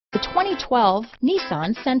The 2012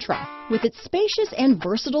 Nissan Sentra. With its spacious and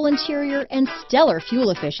versatile interior and stellar fuel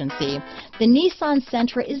efficiency, the Nissan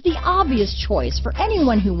Sentra is the obvious choice for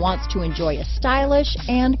anyone who wants to enjoy a stylish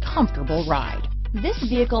and comfortable ride. This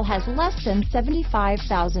vehicle has less than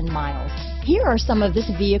 75,000 miles. Here are some of this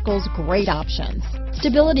vehicle's great options: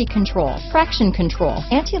 stability control, traction control,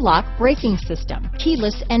 anti-lock braking system,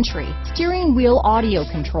 keyless entry, steering wheel audio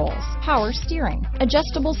controls, power steering,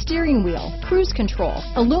 adjustable steering wheel, cruise control,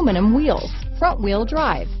 aluminum wheels, front wheel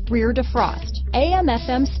drive, rear defrost,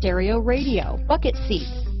 AM/FM stereo radio, bucket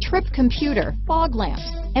seats, trip computer, fog lamps,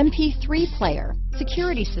 MP3 player,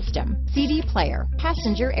 security system, CD player,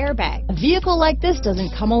 passenger airbag. A vehicle like this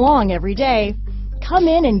doesn't come along every day. Come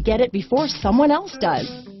in and get it before someone else does.